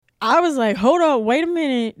I was like, hold up, wait a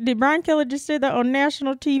minute. Did Brian Kelly just say that on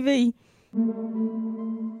national TV?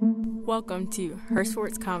 Welcome to Her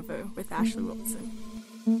Sports Convo with Ashley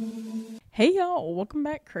Wilson. Hey y'all, welcome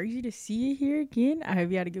back. Crazy to see you here again. I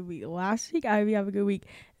hope you had a good week last week. I hope you have a good week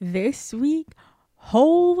this week.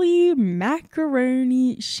 Holy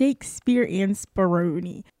macaroni, Shakespeare and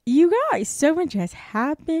Speroni. You guys, so much has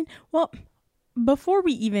happened. Well, before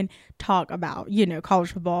we even talk about,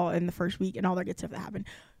 college football in the first week and all that good stuff that happened,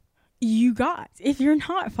 you guys, if you're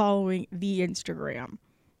not following the Instagram,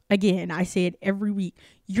 again, I say it every week,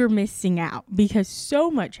 you're missing out because so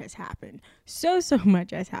much has happened. So much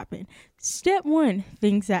has happened. Step one,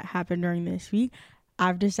 things that happened during this week,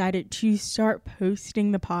 I've decided to start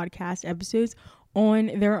posting the podcast episodes on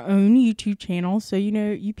their own YouTube channel. So,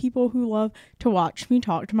 you people who love to watch me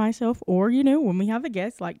talk to myself, or, when we have a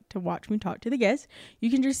guest, like to watch me talk to the guest,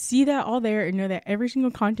 you can just see that all there and know that every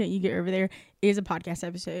single content you get over there is a podcast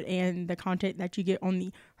episode. And the content that you get on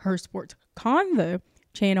the Her Sports Convo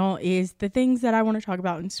channel is the things that I want to talk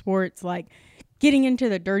about in sports, like getting into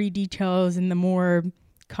the dirty details and the more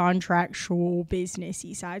contractual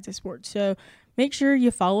businessy sides of sports. So make sure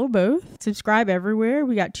you follow both. Subscribe everywhere.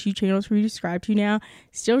 We got 2 channels for you to subscribe to now.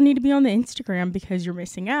 Still need to be on the Instagram because you're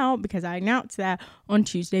missing out, because I announced that on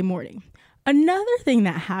Tuesday morning. Another thing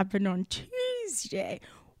that happened on Tuesday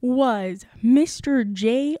was Mr.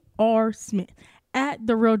 J.R. Smith at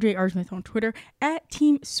The Real J.R. Smith on Twitter, at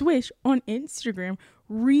Team Swish on Instagram,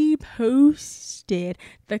 reposted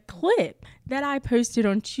the clip that I posted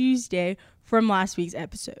on Tuesday from last week's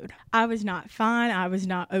episode. I was not fine. I was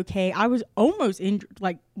not okay. I was almost injured,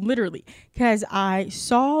 like literally, because I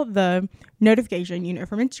saw the notification,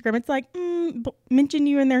 from Instagram. It's like, mention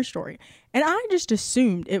you in their story. And I just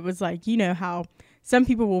assumed it was like, how some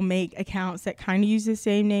people will make accounts that kind of use the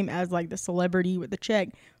same name as like the celebrity with the check.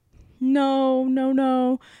 No.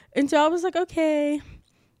 And so I was like, okay.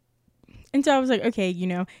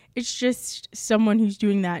 It's just someone who's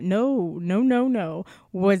doing that. No.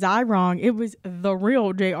 Was I wrong? It was the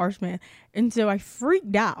real J.R. Smith. And so I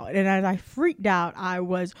freaked out. And as I freaked out, I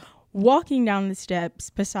was walking down the steps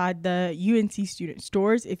beside the UNC student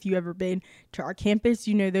stores. If you ever been to our campus,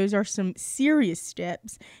 those are some serious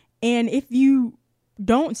steps. And if you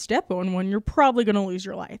don't step on one, you're probably going to lose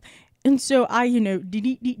your life. And so I,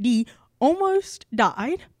 almost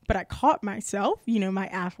died. But I caught myself, my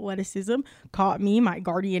athleticism caught me. My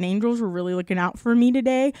guardian angels were really looking out for me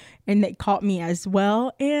today, and they caught me as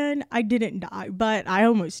well. And I didn't die, but I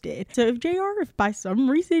almost did. So if by some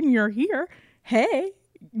reason you're here, hey,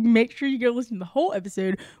 make sure you go listen to the whole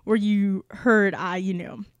episode where you heard I,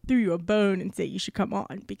 threw you a bone and say you should come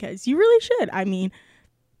on, because you really should. I mean,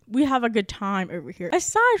 we have a good time over here.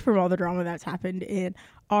 Aside from all the drama that's happened in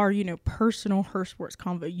our, personal Her Sports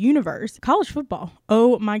Convo universe, college football.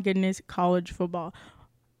 Oh my goodness, college football.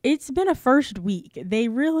 It's been a first week. They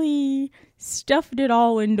really stuffed it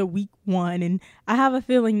all into week 1. And I have a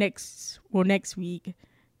feeling this week,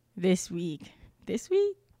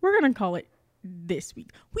 we're going to call it this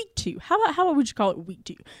week. Week 2. How about we just call it week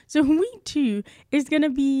 2? So week 2 is going to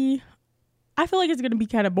be, I feel like it's going to be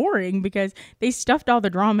kind of boring because they stuffed all the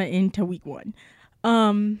drama into week 1.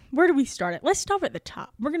 Where do we start at? Let's start at the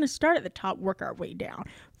top. We're going to start at the top, work our way down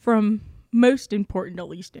from most important to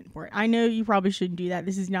least important. I know you probably shouldn't do that.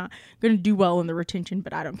 This is not going to do well in the retention,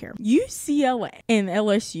 but I don't care. UCLA and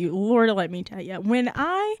LSU, Lord, let me tell you, I'm going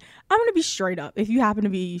to be straight up. If you happen to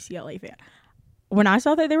be a UCLA fan, when I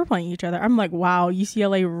saw that they were playing each other, I'm like, wow,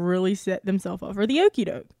 UCLA really set themselves up for the okie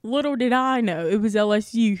doke. Little did I know it was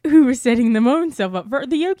LSU who was setting themselves up for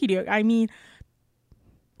the okie doke. I mean,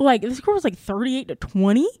 like, the score was like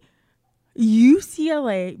 38-20.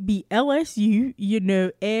 UCLA beat LSU,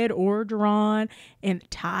 Ed Orgeron and the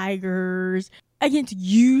Tigers against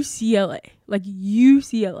UCLA. Like,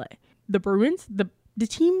 UCLA. The Bruins, the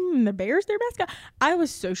team, the Bears, their mascot. I was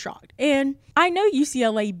so shocked. And I know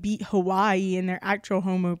UCLA beat Hawaii in their actual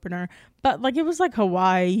home opener, but like, it was like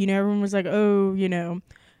Hawaii, everyone was like, oh,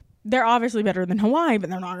 they're obviously better than Hawaii, but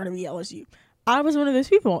they're not going to be LSU. I was one of those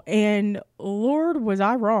people, and Lord, was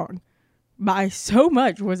I wrong. By so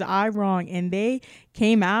much was I wrong. And they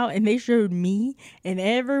came out and they showed me and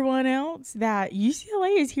everyone else that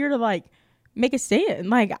UCLA is here to like make a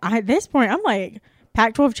stand. Like, at this point, I'm like,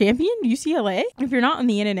 Pac-12 champion, UCLA? If you're not in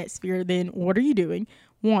the internet sphere, then what are you doing?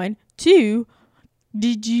 1, 2,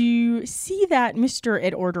 did you see that Mr.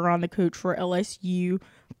 Ed Orgeron, the coach for LSU,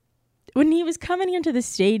 when he was coming into the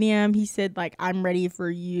stadium, he said, like, I'm ready for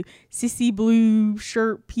you, sissy blue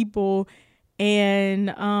shirt people. And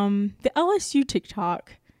the LSU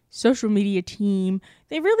TikTok social media team,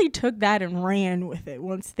 they really took that and ran with it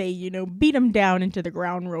once they, beat them down into the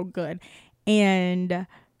ground real good. And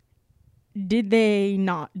did they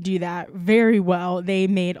not do that very well? They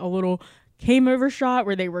made a little came over shot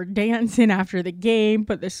where they were dancing after the game,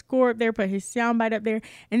 put the score up there, put his soundbite up there,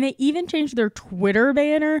 and they even changed their Twitter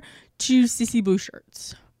banner to Sissy Blue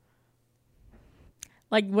Shirts.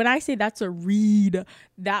 Like, when I say that's a read,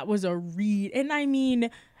 that was a read. And I mean,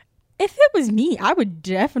 if it was me, I would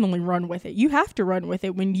definitely run with it. You have to run with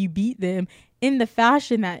it when you beat them in the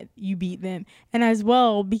fashion that you beat them. And as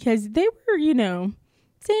well, because they were,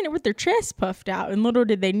 saying it with their chest puffed out. And little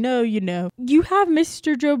did they know, you have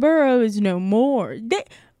Mr. Joe Burrow is no more.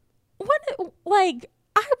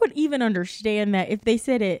 I would even understand that if they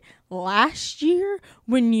said it last year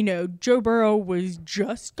when, Joe Burrow was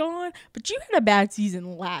just gone. But you had a bad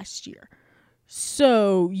season last year.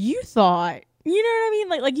 So you thought, you know what I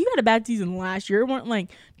mean? Like you had a bad season last year. It wasn't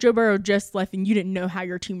like Joe Burrow just left and you didn't know how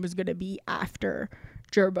your team was going to be after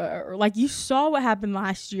Joe Burrow. Like, you saw what happened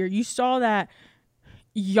last year. You saw that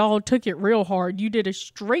y'all took it real hard. You did a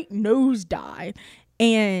straight nosedive,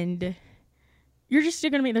 and you're just still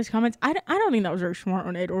going to make those comments. I don't think that was very smart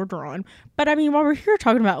on Ed Orgeron. But, I mean, while we're here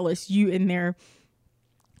talking about LSU and their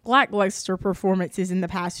lackluster performances in the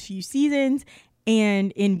past few seasons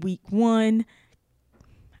and in week 1,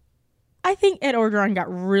 I think Ed Orgeron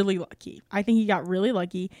got really lucky.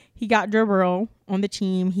 He got Joe Burrow on the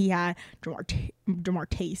team. He had Jamar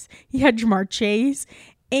Chase. He had Jamar Chase.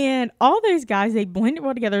 And all those guys, they blended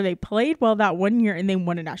well together. They played well that one year, and they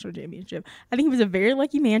won a national championship. I think he was a very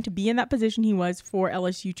lucky man to be in that position he was for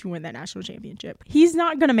LSU to win that national championship. He's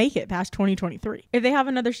not going to make it past 2023. If they have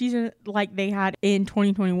another season like they had in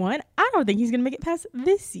 2021, I don't think he's going to make it past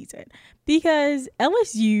this season. Because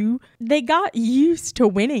LSU, they got used to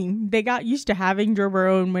winning. They got used to having Joe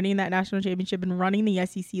Burrow and winning that national championship and running the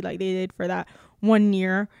SEC like they did for that one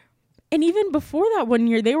year. And even before that one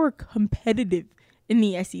year, they were competitive in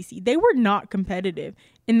the SEC. They were not competitive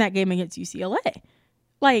in that game against UCLA.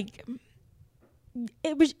 Like,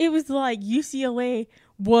 it was like UCLA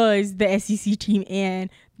was the SEC team and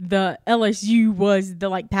the LSU was the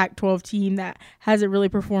Pac-12 team that hasn't really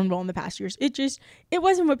performed well in the past years. It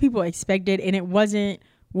wasn't what people expected, and it wasn't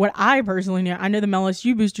what I personally knew. I know the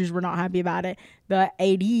LSU boosters were not happy about it. The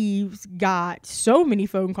ADs got so many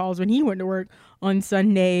phone calls when he went to work on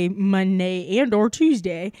Sunday, Monday, and or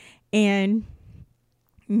Tuesday, and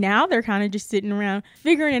now they're kind of just sitting around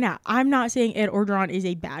figuring it out. I'm not saying Ed Orgeron is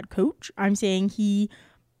a bad coach. I'm saying he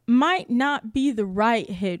might not be the right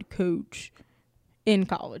head coach in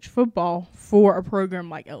college football for a program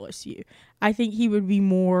like LSU. I think he would be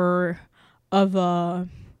more of a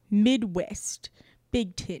Midwest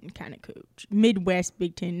Big Ten kind of coach. Midwest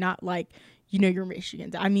Big Ten, not like, your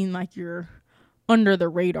Michigans. I mean, like you're under the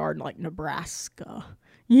radar like Nebraska.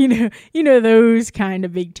 Those kind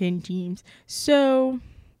of Big Ten teams. So,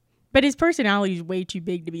 but his personality is way too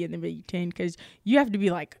big to be in the Big Ten because you have to be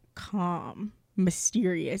calm,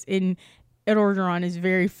 mysterious. And Ed Orgeron is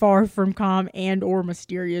very far from calm and or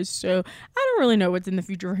mysterious. So I don't really know what's in the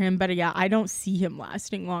future for him. But yeah, I don't see him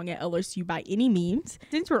lasting long at LSU by any means.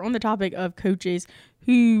 Since we're on the topic of coaches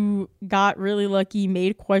who got really lucky,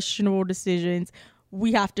 made questionable decisions,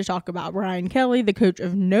 we have to talk about Brian Kelly, the coach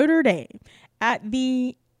of Notre Dame. At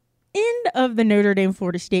the end of the Notre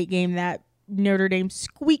Dame-Florida State game that Notre Dame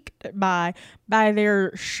squeaked by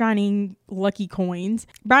their shining lucky coins,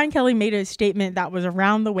 Brian Kelly made a statement that was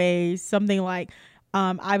around the way, something like,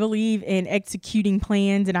 I believe in executing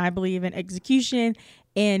plans and I believe in execution,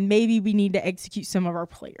 and maybe we need to execute some of our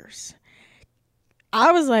players.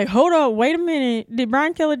 I was like, hold up, wait a minute. Did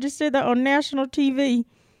Brian Kelly just say that on national TV?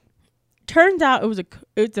 Turns out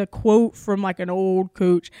it's a quote from an old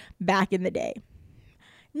coach back in the day.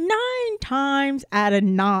 9 times out of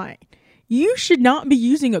 9, you should not be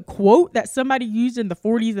using a quote that somebody used in the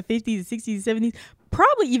 40s, the 50s, the 60s, the 70s,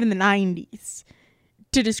 probably even the 90s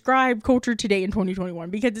to describe culture today in 2021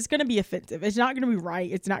 because it's going to be offensive. It's not going to be right.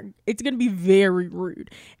 It's going to be very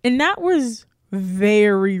rude. And that was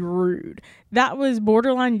very rude. That was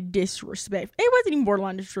borderline disrespectful. It wasn't even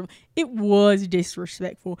borderline disrespectful. It was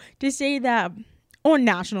disrespectful to say that on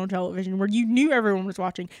national television where you knew everyone was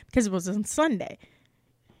watching because it was on Sunday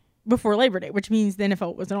before Labor Day, which means the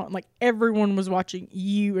NFL wasn't on. Everyone was watching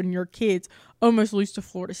you and your kids almost lose to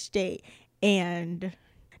Florida State and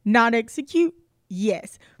not execute.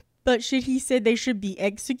 Yes. But should he said they should be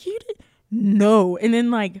executed? No. And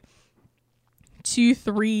then 2,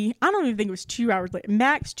 3, I don't even think it was 2 hours later,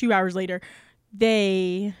 max 2 hours later,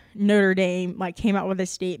 Notre Dame came out with a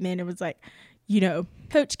statement. It was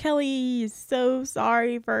Coach Kelly is so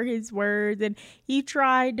sorry for his words, and he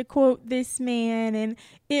tried to quote this man, and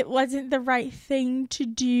it wasn't the right thing to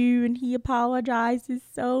do, and he apologizes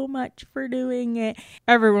so much for doing it.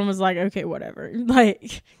 Everyone was like, okay, whatever.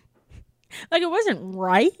 Like it wasn't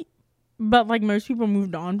right, but like most people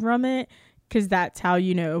moved on from it, because that's how,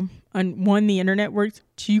 one, the internet works,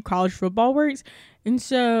 two, college football works. And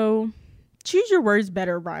so choose your words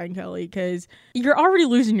better, Brian Kelly, because you're already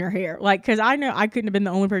losing your hair. Like, because I know I couldn't have been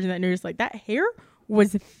the only person that noticed, like, that hair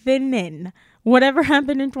was thinning. Whatever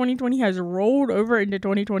happened in 2020 has rolled over into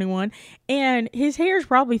 2021, and his hair is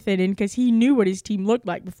probably thinning because he knew what his team looked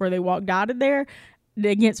like before they walked out of there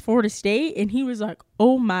against Florida State, and he was like,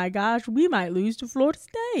 oh my gosh, we might lose to Florida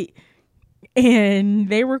State. And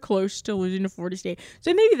they were close to losing to Florida State.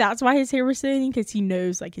 So maybe that's why his hair was thinning, because he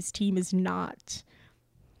knows like his team is not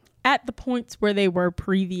at the points where they were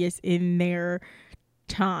previous in their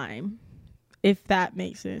time, if that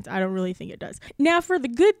makes sense. I don't really think it does. Now, for the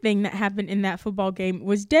good thing that happened in that football game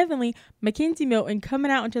was definitely McKenzie Milton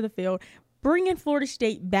coming out into the field, bringing Florida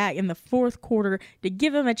State back in the fourth quarter to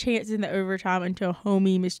give them a chance in the overtime until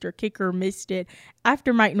homie Mr. Kicker missed it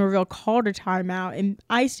after Mike Norvell called a timeout and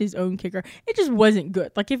iced his own kicker. It just wasn't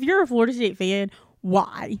good. Like, if you're a Florida State fan,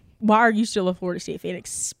 why? Why are you still a Florida State fan,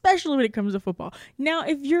 especially when it comes to football? Now,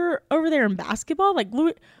 if you're over there in basketball, like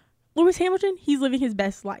Lewis Hamilton, he's living his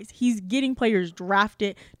best life. He's getting players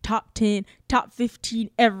drafted top 10, top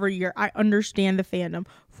 15 every year. I understand the fandom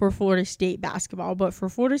for Florida State basketball, but for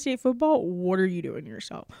Florida State football, what are you doing to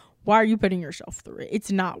yourself? Why are you putting yourself through it?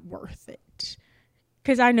 It's not worth it.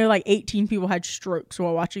 Because I know like 18 people had strokes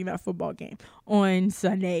while watching that football game on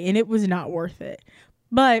Sunday, and it was not worth it.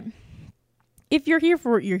 But if you're here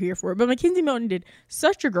for it, you're here for it. But McKenzie Milton did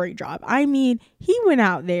such a great job. I mean, he went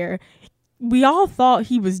out there. We all thought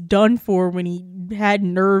he was done for when he had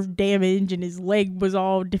nerve damage and his leg was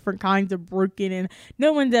all different kinds of broken, and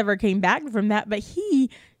no one's ever came back from that. But he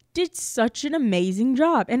did such an amazing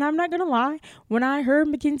job. And I'm not going to lie, when I heard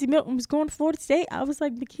McKenzie Milton was going to Florida State, I was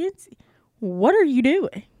like, McKenzie, what are you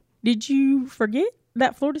doing? Did you forget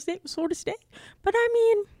that Florida State was Florida State? But I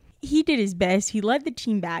mean, he did his best. He led the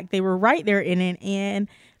team back. They were right there in it. And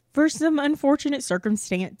for some unfortunate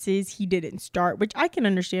circumstances, he didn't start, which I can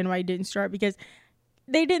understand why he didn't start, because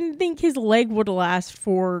they didn't think his leg would last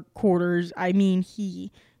 4 quarters. I mean,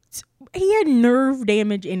 he had nerve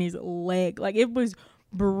damage in his leg. Like, it was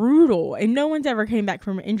brutal, and no one's ever came back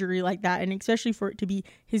from an injury like that, and especially for it to be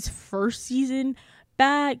his first season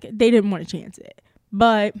back, they didn't want to chance it.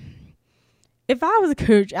 But if I was a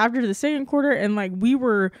coach after the second quarter and like we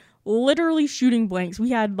were literally shooting blanks, we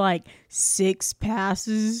had like 6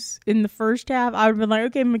 passes in the first half, I would have been like,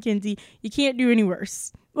 okay, McKenzie, you can't do any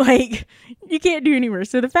worse. Like, you can't do any worse.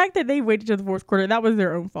 So the fact that they waited to the fourth quarter, that was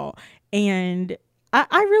their own fault. And I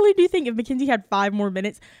really do think if McKenzie had 5 more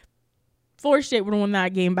minutes, Florida State would have won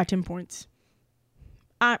that game by 10 points.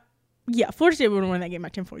 Florida State would have won that game by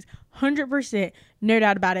 10 points. 100%, no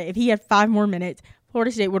doubt about it. If he had 5 more minutes,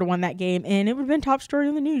 Florida State would have won that game, and it would have been top story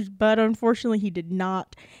on the news. But unfortunately, he did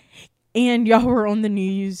not. And y'all were on the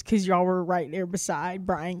news because y'all were right there beside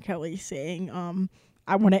Brian Kelly saying,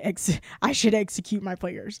 I should execute my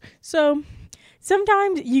players. So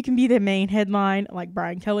sometimes you can be the main headline like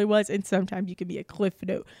Brian Kelly was, and sometimes you can be a cliff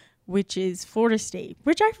note, which is Florida State,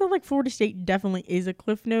 which I feel like Florida State definitely is a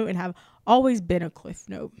cliff note and have always been a cliff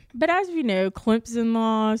note. But as we know, Clemson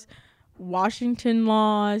lost, Washington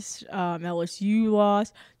lost, LSU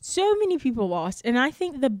lost, so many people lost. And I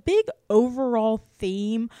think the big overall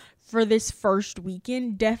theme for this first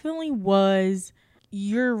weekend definitely was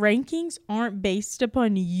your rankings aren't based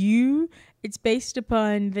upon you. It's based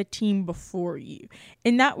upon the team before you.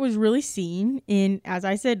 And that was really seen in, as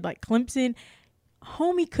I said, like Clemson,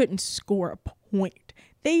 homie couldn't score a point.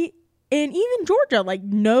 And even Georgia, like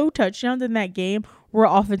no touchdowns in that game were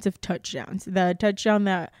offensive touchdowns. The touchdown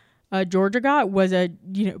that Georgia got was a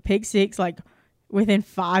pick 6, like within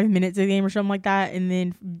 5 minutes of the game or something like that. And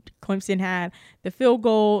then Clemson had the field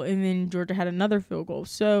goal, and then Georgia had another field goal.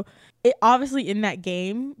 So it obviously in that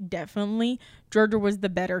game, definitely Georgia was the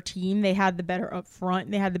better team. They had the better up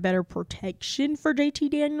front. They had the better protection for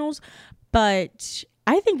JT Daniels. But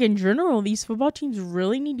I think in general, these football teams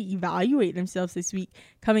really need to evaluate themselves this week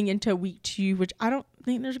coming into week 2, which I don't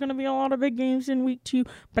think there's going to be a lot of big games in week 2,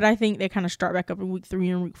 but I think they kind of start back up in week 3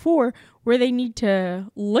 and week 4, where they need to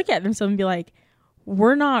look at themselves and be like,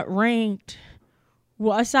 we're not ranked,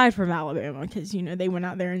 well, aside from Alabama, because, they went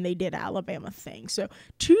out there and they did Alabama things. So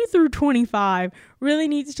 2 through 25 really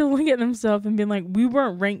needs to look at themselves and be like, we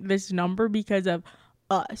weren't ranked this number because of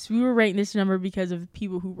us. We were ranked this number because of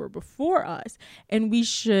people who were before us, and we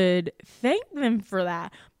should thank them for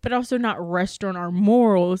that, but also not rest on our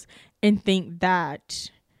morals and think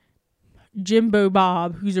that Jimbo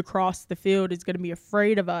Bob, who's across the field, is going to be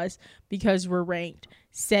afraid of us because we're ranked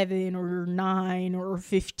 7 or 9 or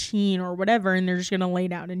 15 or whatever, and they're just going to lay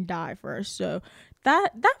down and die for us. So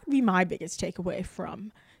that would be my biggest takeaway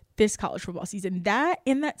from this college football season. That,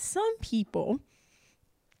 and that some people,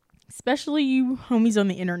 especially you homies on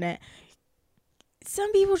the internet,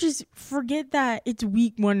 some people just forget that it's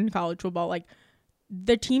week 1 in college football. Like,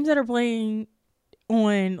 the teams that are playing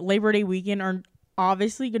on Labor Day weekend are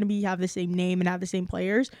obviously going to have the same name and have the same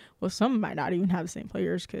players. Well, some might not even have the same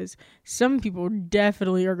players, because some people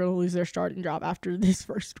definitely are going to lose their starting job after this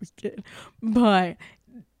first weekend. But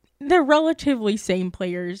they're relatively same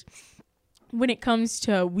players when it comes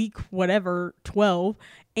to week 12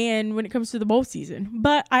 and when it comes to the bowl season.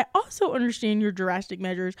 But I also understand your drastic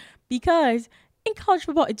measures, because in college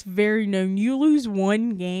football, it's very known. You lose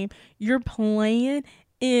one game, you're playing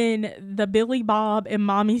in the Billy Bob and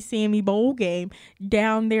Mommy Sammy Bowl game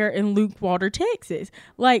down there in Luke Water, Texas.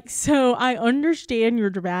 Like, so I understand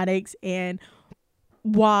your dramatics and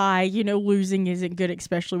why, losing isn't good,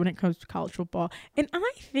 especially when it comes to college football. And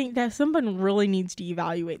I think that someone really needs to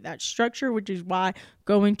evaluate that structure, which is why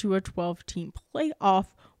going to a 12-team playoff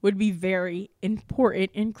would be very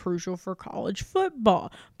important and crucial for college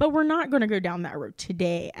football. But we're not going to go down that road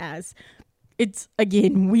today, as it's,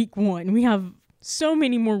 again, week 1. We have so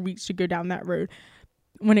many more weeks to go down that road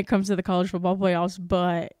when it comes to the college football playoffs.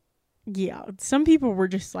 But yeah, some people were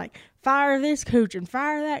just like, fire this coach and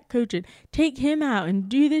fire that coach and take him out and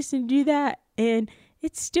do this and do that. And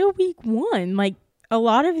it's still week 1. Like, a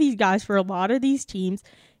lot of these guys for a lot of these teams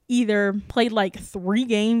either played like 3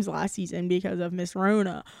 games last season because of Miss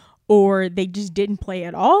Rona, or they just didn't play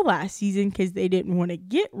at all last season because they didn't want to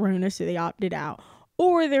get Rona, so they opted out.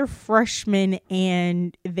 Or they're freshmen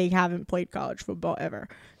and they haven't played college football ever.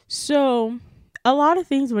 So a lot of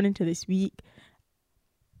things went into this week.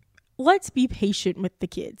 Let's be patient with the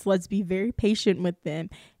kids. Let's be very patient with them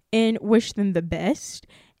and wish them the best.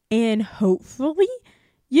 And hopefully,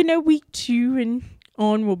 week 2 and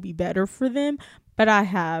on will be better for them. But I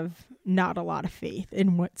have not a lot of faith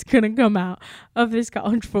in what's going to come out of this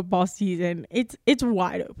college football season. It's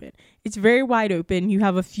wide open. It's very wide open. You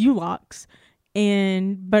have a few locks.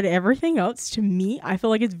 But everything else, to me, I feel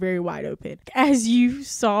like it's very wide open. As you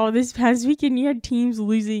saw this past weekend, you had teams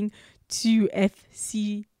losing to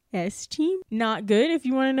FCS team. Not good. If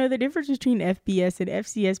you want to know the difference between FBS and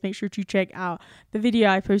FCS, make sure to check out the video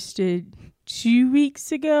I posted 2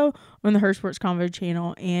 weeks ago on the Her Sports Convo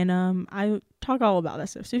channel, and I talk all about that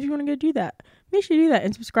stuff. So if you want to go do that, make sure you do that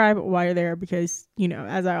and subscribe while you're there, because,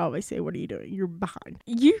 as I always say, what are you doing? You're behind.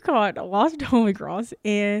 UConn lost to Holy Cross,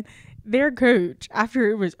 and their coach, after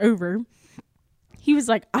it was over, he was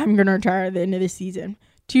like, I'm going to retire at the end of the season.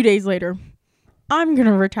 2 days later, I'm going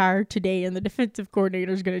to retire today, and the defensive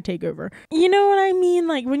coordinator is going to take over. You know what I mean?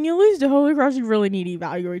 Like, when you lose to Holy Cross, you really need to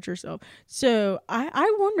evaluate yourself. So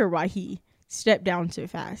I wonder why he stepped down so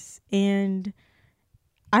fast. And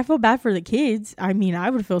I feel bad for the kids. I mean, I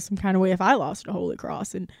would feel some kind of way if I lost to Holy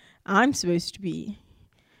Cross, and I'm supposed to be,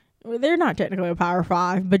 well, they're not technically a Power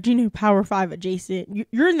 5, but Power 5 adjacent.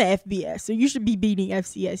 You're in the FBS, so you should be beating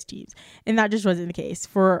FCS teams. And that just wasn't the case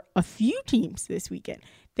for a few teams this weekend.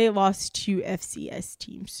 They lost to FCS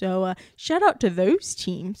teams. So shout out to those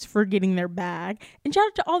teams for getting their bag. And shout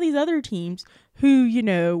out to all these other teams who,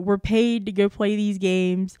 were paid to go play these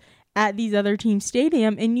games at these other teams'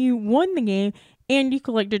 stadium. And you won the game and you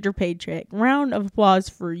collected your paycheck. Round of applause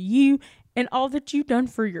for you and all that you've done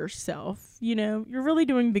for yourself. You're really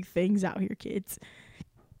doing big things out here, kids.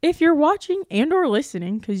 If you're watching and or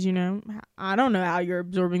listening, because, I don't know how you're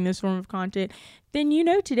absorbing this form of content, then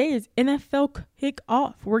today is NFL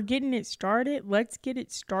kickoff. We're getting it started. Let's get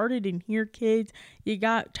it started in here, kids. You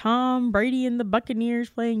got Tom Brady and the Buccaneers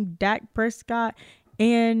playing Dak Prescott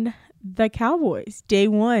and the Cowboys. Day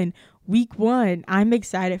 1, week 1. I'm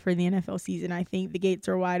excited for the NFL season. I think the gates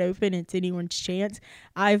are wide open. It's anyone's chance.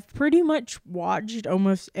 I've pretty much watched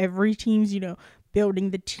almost every team's, building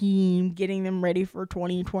the team, getting them ready for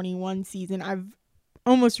 2021 season. I've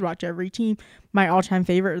almost watched every team. My all-time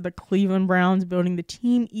favorite are the Cleveland Browns building the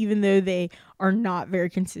team, even though they are not very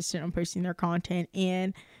consistent on posting their content.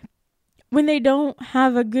 And when they don't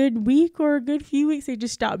have a good week or a good few weeks, they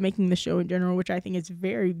just stop making the show in general, which I think is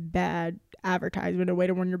very bad advertisement, a way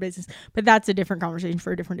to run your business. But that's a different conversation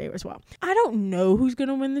for a different day as well. I don't know who's going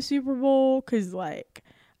to win the Super Bowl, because, I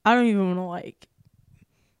don't even want to,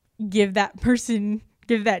 give that person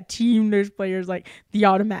give that team, those players, like the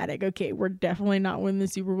automatic, okay, we're definitely not winning the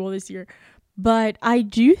Super Bowl this year. But I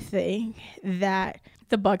do think that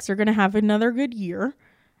the Bucs are going to have another good year.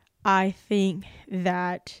 I think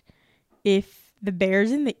that if the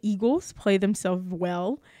Bears and the Eagles play themselves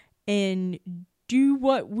well and do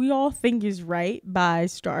what we all think is right by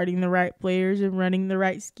starting the right players and running the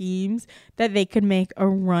right schemes, that they could make a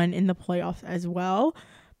run in the playoffs as well.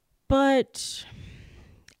 But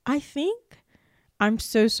I think, I'm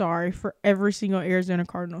so sorry for every single Arizona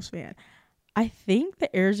Cardinals fan, I think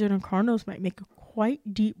the Arizona Cardinals might make a quite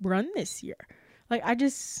deep run this year. Like, I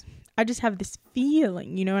just have this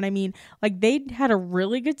feeling, you know what I mean? Like, they had a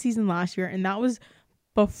really good season last year, and that was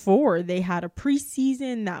before they had a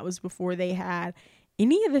preseason. That was before they had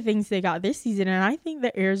any of the things they got this season. And I think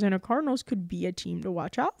the Arizona Cardinals could be a team to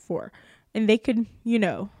watch out for. And they could,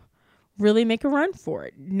 really make a run for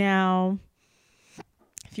it. Now,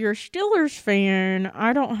 if you're a Steelers fan,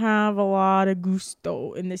 I don't have a lot of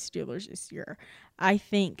gusto in the Steelers this year. I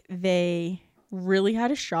think they really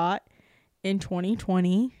had a shot in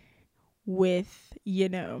 2020 with,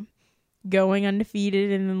 going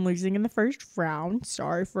undefeated and then losing in the first round.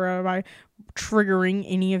 Sorry for triggering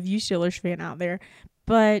any of you Steelers fan out there.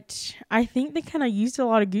 But I think they kind of used a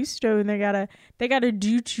lot of gusto, and they gotta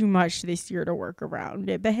do too much this year to work around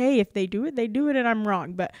it. But hey, if they do it, and I'm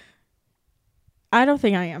wrong. But I don't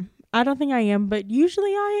think I am. But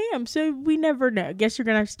usually I am. So we never know. Guess you're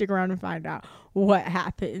gonna have to stick around and find out what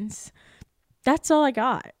happens. That's all I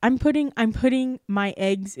got. I'm putting my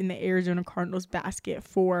eggs in the Arizona Cardinals basket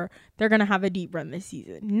for they're going to have a deep run this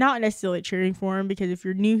season. Not necessarily cheering for them, because if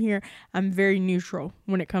you're new here, I'm very neutral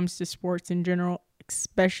when it comes to sports in general,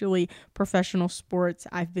 especially professional sports.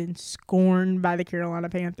 I've been scorned by the Carolina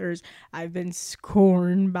Panthers. I've been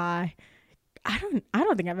scorned by I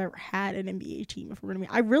don't think I've ever had an NBA team in front of me.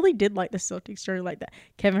 I really did like the Celtics during like that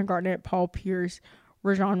Kevin Garnett, Paul Pierce,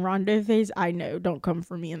 Rajon Rondo phase. I know, don't come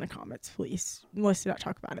for me in the comments, please. Let's not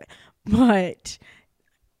talk about it. But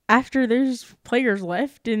after those players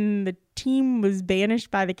left and the team was banished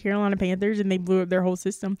by the Carolina Panthers and they blew up their whole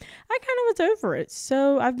system, I kind of was over it.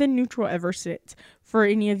 So I've been neutral ever since for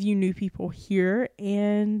any of you new people here.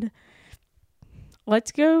 And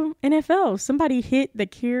let's go NFL. Somebody hit the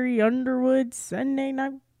Carrie Underwood Sunday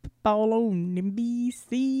Night Football on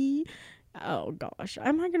NBC. Oh gosh,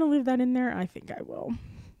 am I going to leave that in there? I think I will.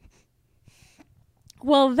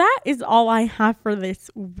 Well, that is all I have for this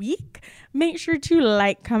week. Make sure to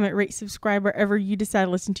like, comment, rate, subscribe wherever you decide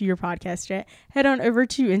to listen to your podcast at. Head on over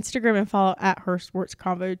to Instagram and follow at Her Sports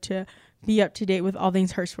Convo to be up to date with all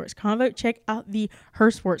things Her Sports Convo. Check out the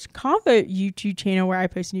Her Sports Convo YouTube channel where I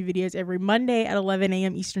post new videos every Monday at 11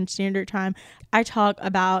 a.m. Eastern Standard Time. I talk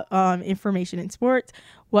about information in sports.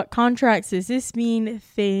 What contracts does this mean?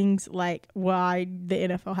 Things like why the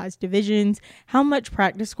NFL has divisions, how much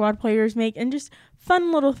practice squad players make, and just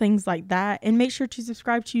fun little things like that. And make sure to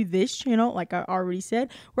subscribe to this channel, like I already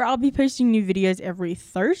said, where I'll be posting new videos every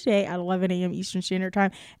Thursday at 11 a.m. Eastern Standard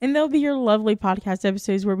Time. And they'll be your lovely podcast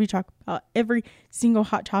episodes where we talk about every single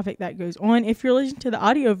hot topic that goes on. If you're listening to the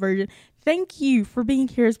audio version, thank you for being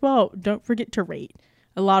here as well. Don't forget to rate.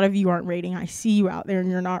 A lot of you aren't rating. I see you out there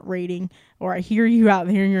and you're not rating, or I hear you out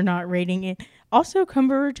there and you're not rating it. Also,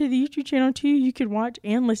 come over to the YouTube channel too. You can watch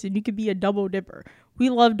and listen. You could be a double dipper. We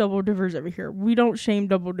love double dippers over here. We don't shame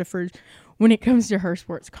double dippers when it comes to Her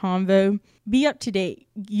Sports Convo. Be up to date.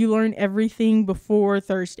 You learn everything before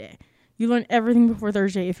Thursday. You learn everything before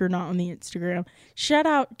Thursday if you're not on the Instagram. Shout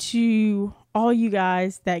out to all you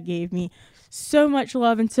guys that gave me so much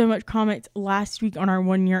love and so much comments last week on our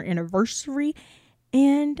 1-year anniversary.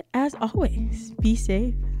 And as always, be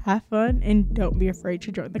safe, have fun, and don't be afraid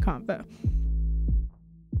to join the convo.